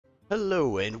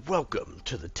Hello and welcome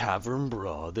to the Tavern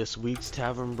Brawl. This week's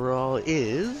Tavern Brawl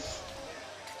is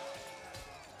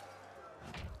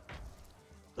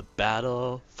the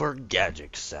Battle for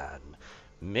Gadetzan.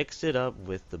 Mix it up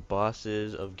with the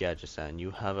bosses of Gadetzan.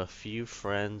 You have a few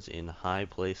friends in high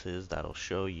places that'll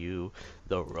show you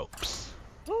the ropes.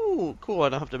 Oh, cool, I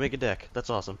don't have to make a deck. That's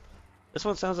awesome. This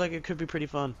one sounds like it could be pretty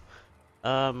fun.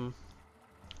 I'm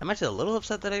actually a little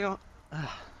upset that I don't...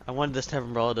 I wanted this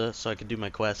Tavern Brawl so I could do my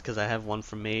quest, because I have one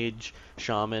from Mage,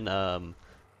 Shaman,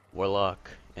 Warlock,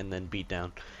 and then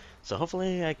Beatdown. So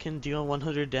hopefully I can deal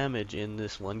 100 damage in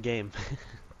this one game.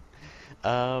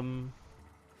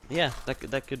 Yeah,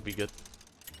 that could be good.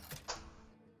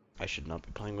 I should not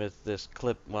be playing with this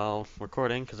clip while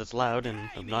recording, because it's loud and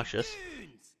obnoxious.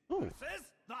 Ooh.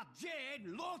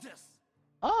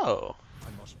 Oh!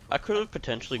 I could have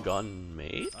potentially gone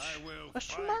Mage?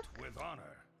 Question mark?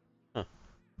 Huh.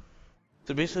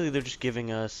 So basically they're just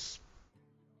giving us...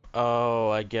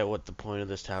 Oh, I get what the point of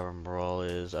this Tavern Brawl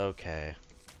is. Okay.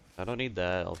 I don't need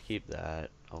that. I'll keep that.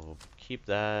 I'll keep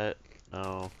that.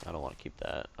 No, I don't want to keep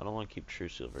that. I don't want to keep True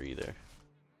Silver either.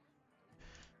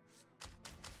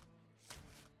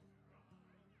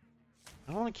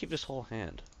 I don't want to keep this whole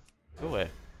hand. Go away.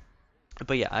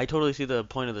 But yeah, I totally see the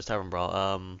point of this Tavern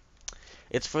Brawl.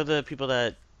 It's for the people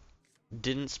that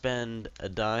didn't spend a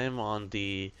dime on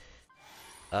the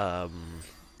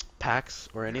packs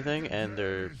or anything, and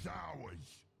they're... I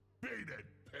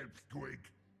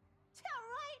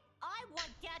want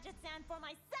Gadetzan for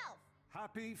myself.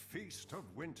 Happy Feast of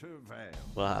Winter Vale.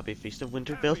 Well, happy Feast of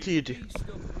Winter Vale to you too.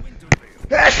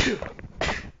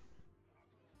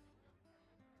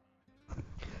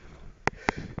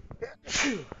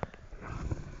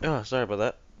 Oh, sorry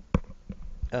about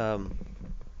that.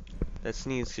 That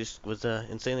sneeze just was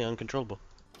insanely uncontrollable.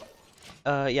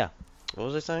 Yeah. What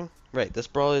was I saying? Right, this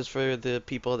brawl is for the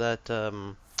people that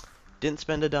didn't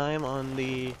spend a dime on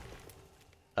the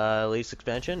latest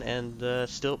expansion and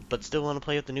still want to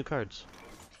play with the new cards.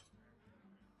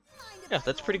 Yeah,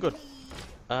 that's pretty good.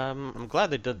 I'm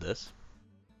glad they did this.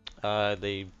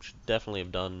 They should definitely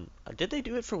have done... did they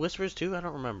do it for Whispers too? I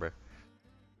don't remember.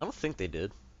 I don't think they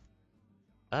did.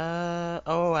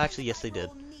 Oh, actually, yes, they did.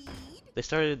 They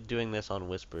started doing this on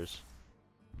Whispers.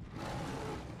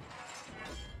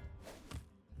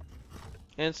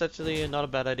 And it's actually not a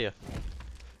bad idea.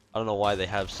 I don't know why they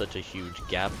have such a huge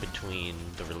gap between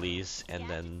the release and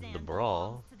then the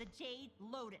brawl. To the Jade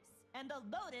Lotus, and the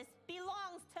Lotus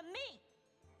belongs to me.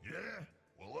 Yeah?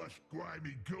 Well, us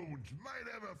grimy goons might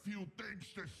have a few things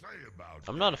to say about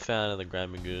I'm not a fan of the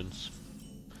grimy goons.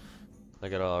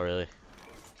 Like at all, really.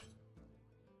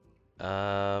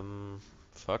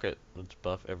 Fuck it. Let's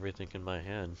buff everything in my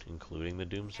hand, including the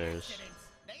Doomsayers.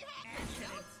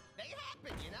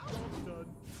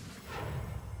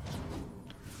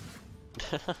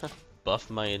 Buff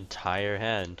my entire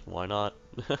hand. Why not?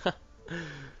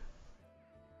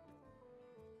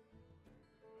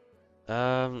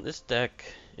 This deck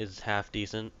is half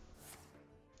decent.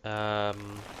 Oh.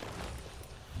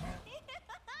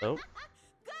 Go, my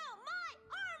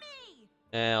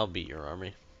army! I'll beat your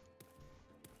army.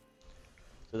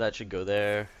 So that should go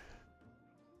there.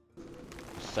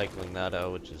 Cycling that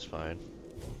out, which is fine.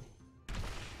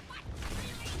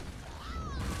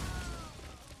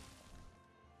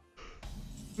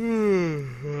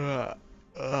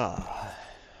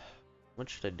 What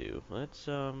should I do? Let's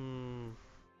screw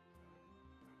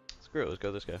it, let's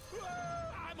go this guy.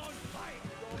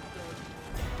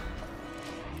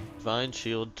 Divine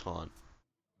Shield Taunt.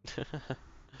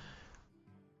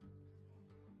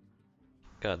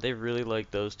 God, they really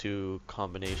like those two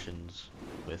combinations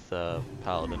with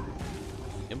Paladin.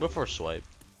 And before swipe.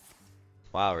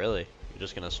 Wow, really? You're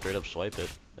just gonna straight up swipe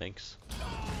it. Thanks.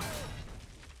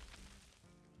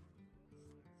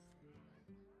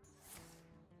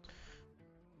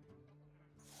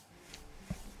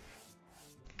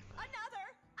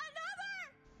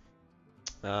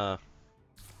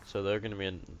 So they're gonna be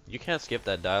in... You can't skip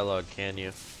that dialogue, can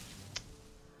you?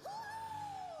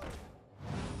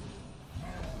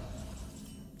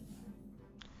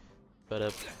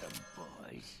 But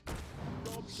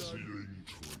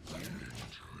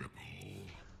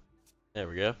there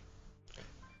we go.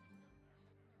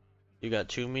 You got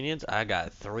 2 minions? I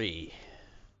got 3.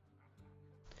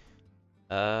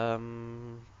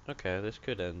 Okay, this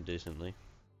could end decently.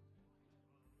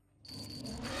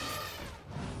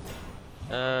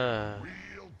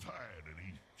 real tired of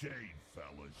these Jade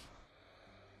fellas.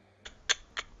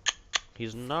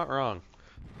 He's not wrong.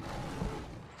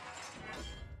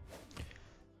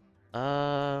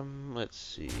 Let's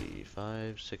see.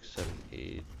 5, 6, 7,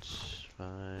 8.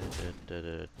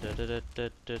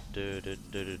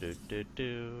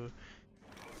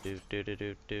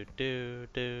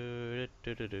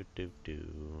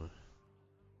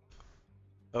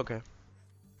 Okay.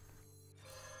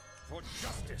 For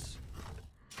justice.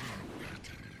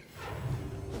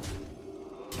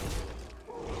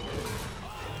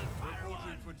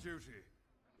 Reporting for duty.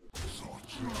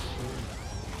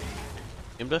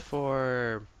 Aim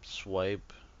before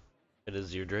swipe. It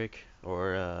is your Drake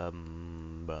or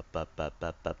Blood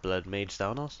Mage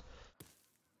Thanos.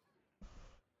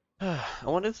 I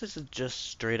wonder if this is just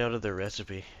straight out of the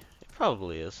recipe. It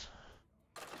probably is.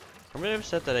 I'm really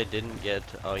upset that I didn't get.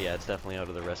 Oh yeah, it's definitely out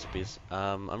of the recipes.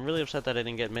 I'm really upset that I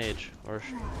didn't get Mage or.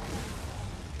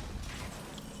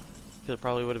 It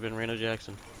probably would have been Reno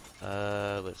Jackson.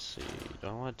 Let's see. Do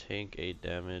I want to take 8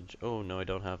 damage? Oh no, I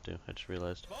don't have to. I just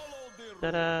realized.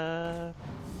 Ta-da!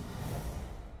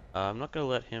 I'm not gonna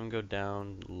let him go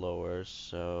down lower,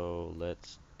 so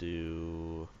let's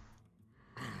do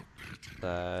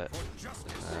that.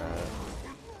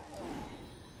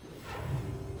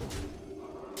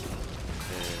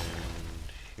 And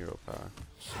hero power.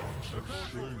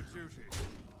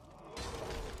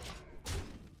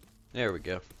 There we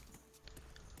go.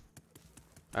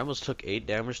 I almost took 8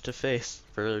 damage to face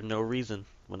for no reason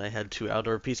when I had 2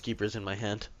 outdoor peacekeepers in my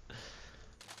hand.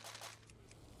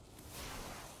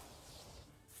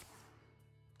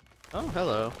 Oh,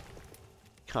 hello.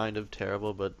 Kind of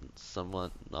terrible, but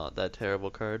somewhat not that terrible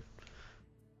card.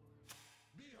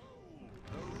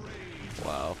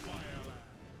 Wow.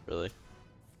 Really?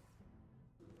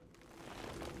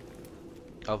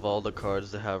 Of all the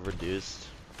cards that have reduced.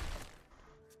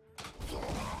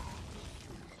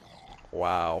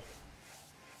 Wow.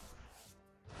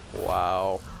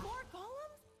 Wow. 4 columns?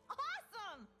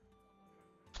 Awesome!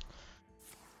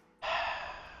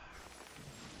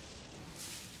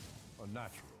 A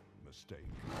natural mistake.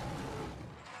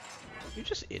 You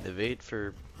just innovate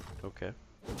for. Okay.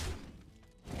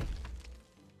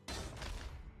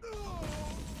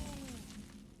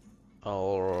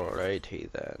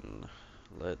 Alrighty then.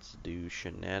 Let's do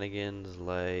shenanigans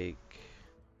like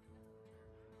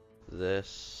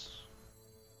this.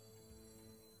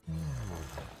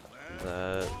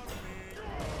 That.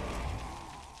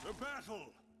 The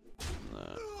battle.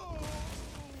 That.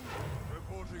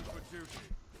 Reporting for duty.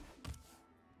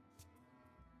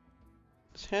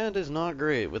 This hand is not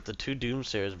great with the 2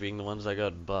 Doomsayers being the ones that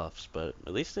got buffs, but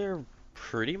at least they're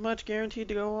pretty much guaranteed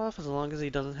to go off as long as he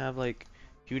doesn't have like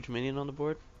huge minion on the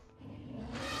board.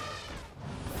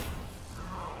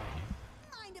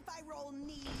 Mind if I roll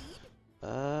need?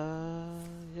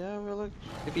 Yeah, well, look,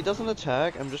 if he doesn't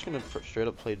attack, I'm just gonna straight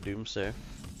up play Doomsayer.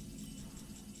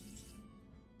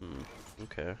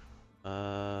 Okay.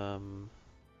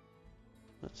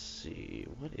 Let's see,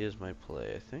 what is my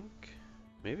play? I think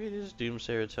maybe it is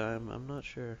Doomsayer time, I'm not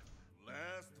sure.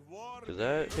 Because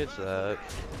that hits that.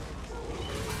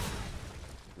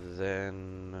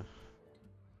 Then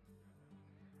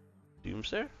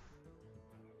Doomsayer?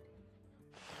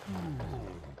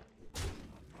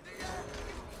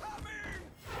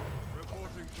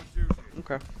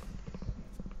 Okay.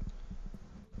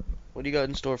 What do you got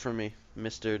in store for me,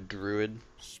 Mr. Druid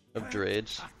of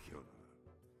Druids?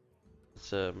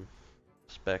 It's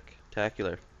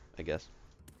spectacular, I guess.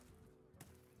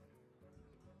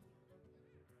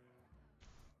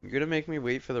 You're gonna make me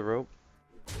wait for the rope?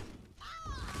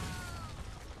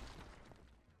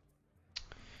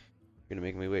 You're gonna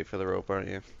make me wait for the rope, aren't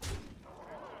you?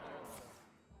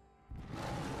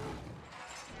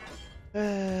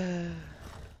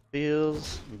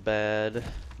 Feels bad,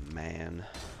 man.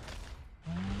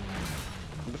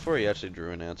 Before he actually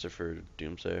drew an answer for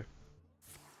Doomsayer.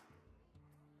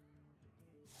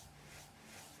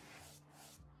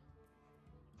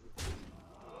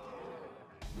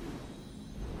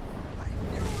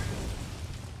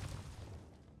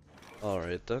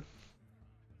 Alright then.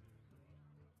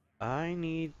 I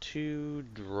need to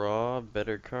draw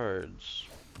better cards.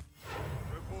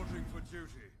 Reporting for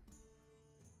duty.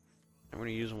 I'm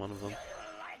gonna use one of them.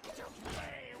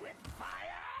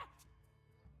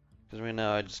 Because right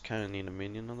now I just kind of need a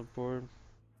minion on the board.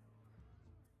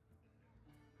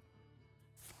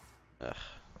 Ugh.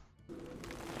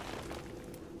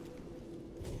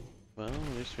 Well,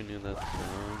 at least we knew that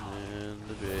one and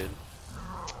the Jade.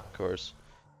 Of course.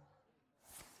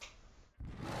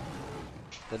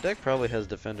 The deck probably has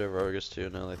Defender of Argus too,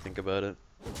 now that I think about it.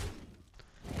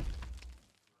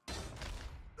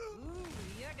 Ooh,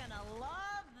 you're gonna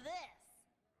love this!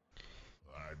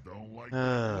 I don't like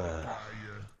that guy.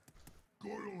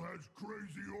 Goyle has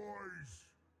crazy eyes.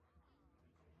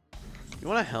 You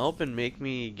wanna help and make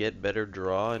me get better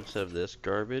draw instead of this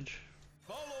garbage?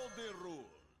 Follow the rule.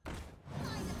 Mind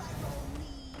if I roll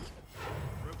lead?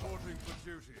 Reporting for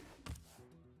duty.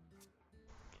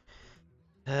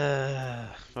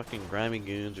 Fucking grimy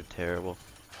goons are terrible.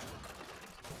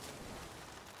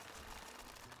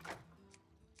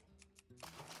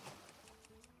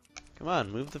 Come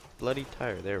on, move the bloody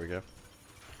tire. There we go.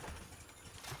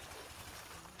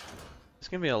 It's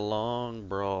gonna be a long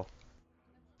brawl.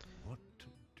 What to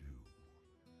do?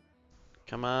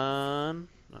 Come on.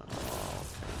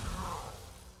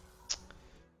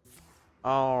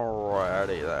 Oh.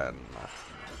 Alrighty then.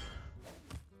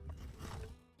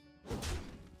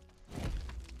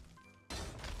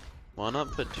 Why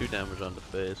not put 2 damage on the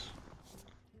face?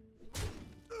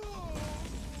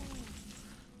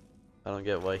 I don't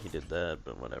get why he did that,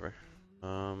 but whatever.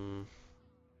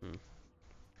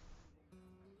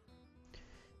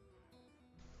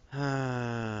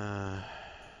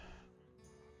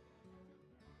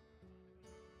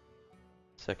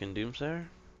 Second Doomsayer?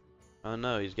 Oh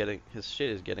no, his shit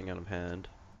is getting out of hand.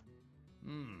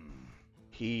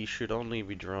 He should only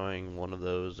be drawing one of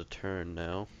those a turn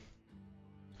now.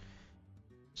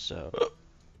 So,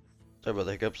 sorry about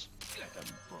the hiccups.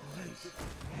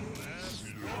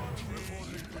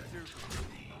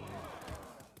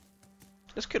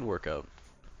 This could work out.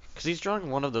 Because he's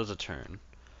drawing one of those a turn.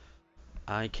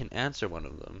 I can answer one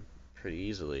of them pretty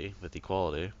easily with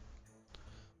equality.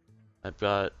 I've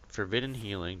got Forbidden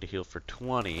Healing to heal for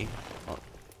 20. Of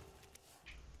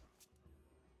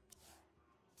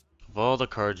all the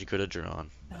cards you could have drawn.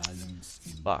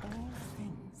 Fuck.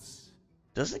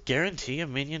 Does it guarantee a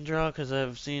minion draw? Because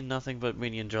I've seen nothing but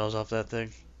minion draws off that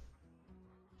thing.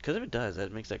 Because if it does,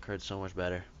 that makes that card so much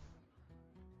better.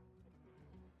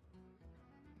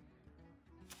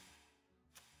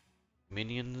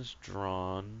 Minions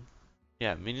drawn.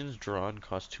 Yeah, minions drawn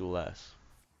cost 2 less.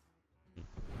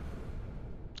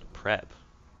 Prep.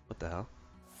 What the hell?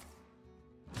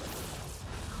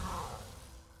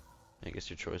 I guess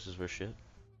your choices were shit.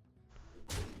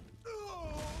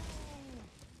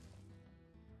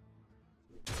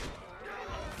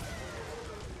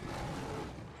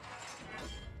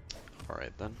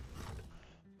 Alright then.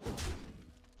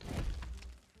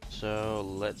 So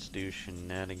let's do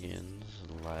shenanigans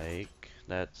like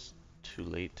that's too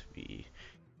late to be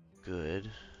good.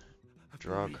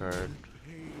 Draw a card.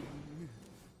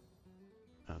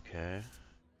 Okay.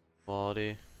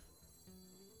 Quality.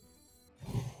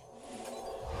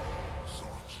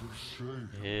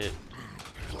 Hit.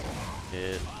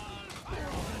 Hit.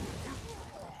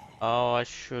 Oh, I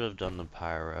should have done the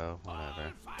pyro.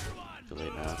 Whatever. Too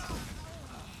late now.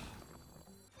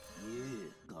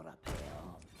 You gotta pay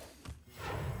off.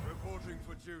 Reporting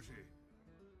for duty.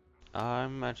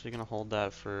 I'm actually gonna hold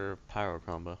that for pyro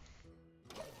combo.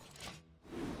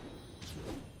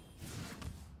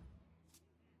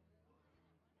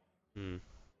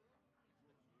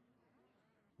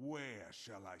 Where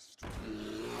shall I strike?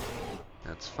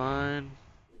 That's fine.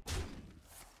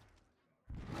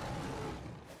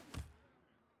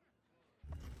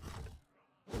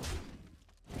 I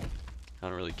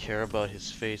don't really care about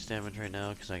his face damage right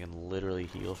now because I can literally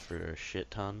heal for a shit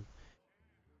ton.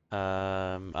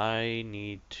 I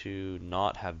need to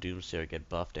not have Doomsayer get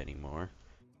buffed anymore.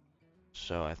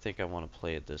 So I think I want to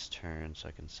play it this turn so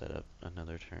I can set up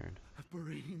another turn.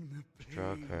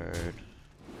 Draw a card.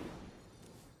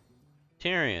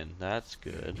 Tyrion, that's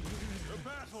good. The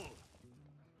battle.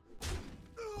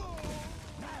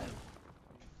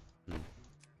 We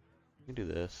can do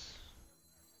this.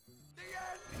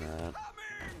 That.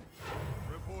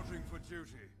 Reporting for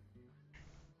duty.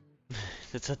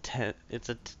 It's a 10. It's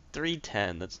a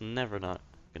 3/10. That's never not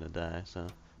gonna die. So.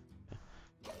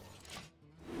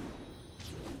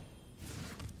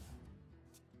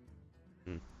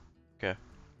 Okay.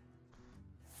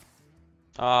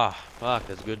 Ah, fuck.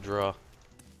 That's a good draw.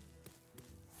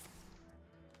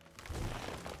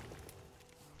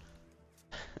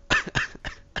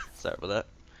 Sorry about that.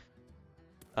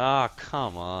 Ah,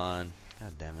 come on.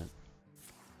 God damn it.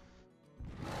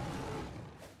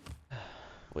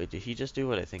 Wait, did he just do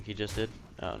what I think he just did?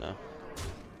 Oh no.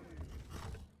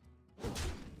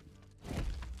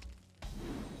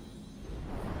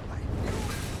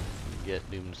 Get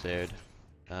Doomsayered.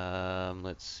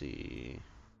 Let's see.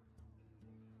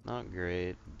 Not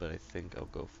great, but I think I'll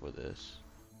go for this.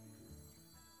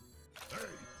 Hey,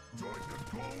 join the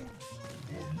goats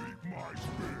or meet my fist.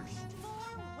 Four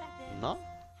weapons. Not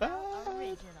bad.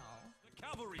 Original. The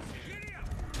cavalry. Giddy up.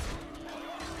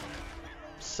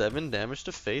 7 damage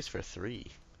to face for 3.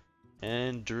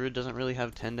 And Druid doesn't really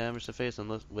have 10 damage to face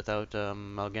unless without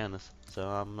Mal'Ganis, so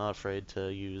I'm not afraid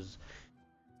to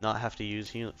not have to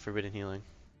use Forbidden Healing.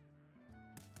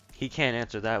 He can't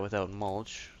answer that without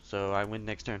Mulch, so I win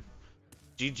next turn.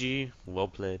 GG, well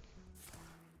played.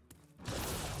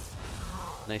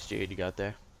 Nice Jade you got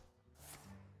there.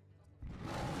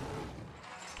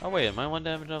 Oh wait, am I 1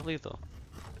 damage off lethal?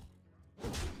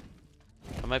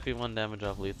 I might be 1 damage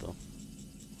off lethal.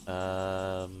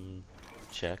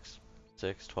 Checks.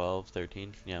 6, 12,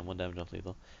 13. Yeah, I'm 1 damage off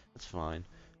lethal. That's fine.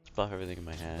 Let's buff everything in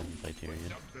my hand by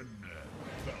Tyrion.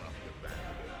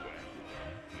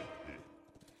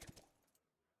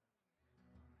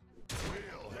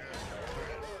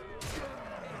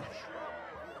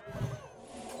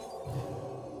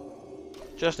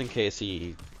 Just in case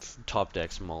he top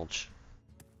decks Mulch.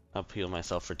 I'll heal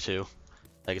myself for 2.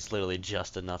 Like, it's literally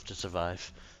just enough to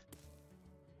survive.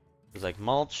 It's like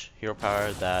Mulch, hero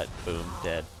power, that, boom,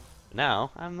 dead.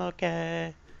 Now, I'm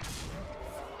okay.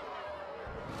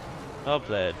 Well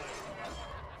played.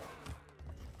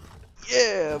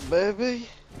 Yeah, baby.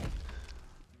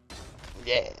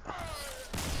 Yeah.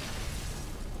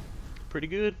 Pretty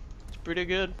good. It's pretty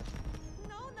good.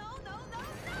 No, no, no, no,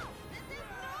 no! This is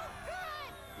no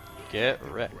good! Get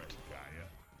wrecked.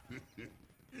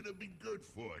 It'll be good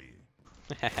for you.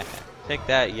 Take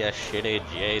that, you shitty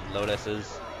Jade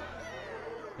Lotuses.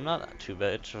 I'm not too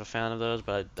much of a fan of those,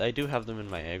 but I do have them in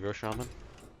my aggro shaman.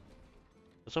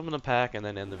 Let's open the pack and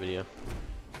then end the video.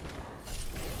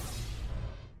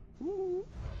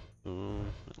 Ooh,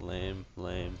 lame,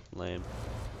 lame, lame.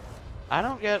 I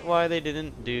don't get why they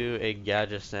didn't do a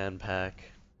Gadetzan pack.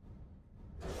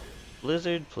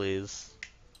 Blizzard, please.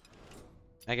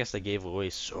 I guess they gave away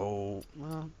so...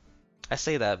 well, I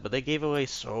say that, but they gave away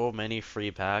so many free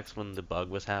packs when the bug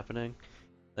was happening.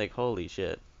 Like, holy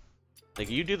shit. Like,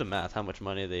 you do the math, how much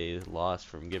money they lost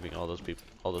from giving all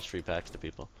those free packs to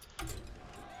people.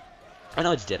 I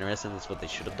know it's generous and that's what they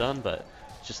should have done, but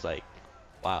it's just like,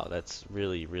 wow, that's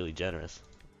really, really generous.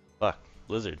 Fuck,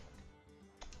 Blizzard.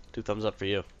 2 thumbs up for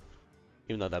you.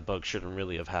 Even though that bug shouldn't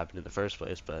really have happened in the first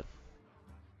place, but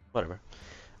whatever.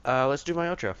 Let's do my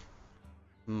outro.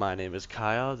 My name is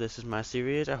Kyle, this is my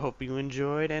series, I hope you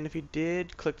enjoyed, and if you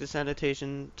did, click this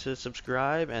annotation to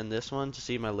subscribe, and this one to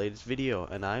see my latest video,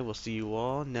 and I will see you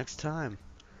all next time.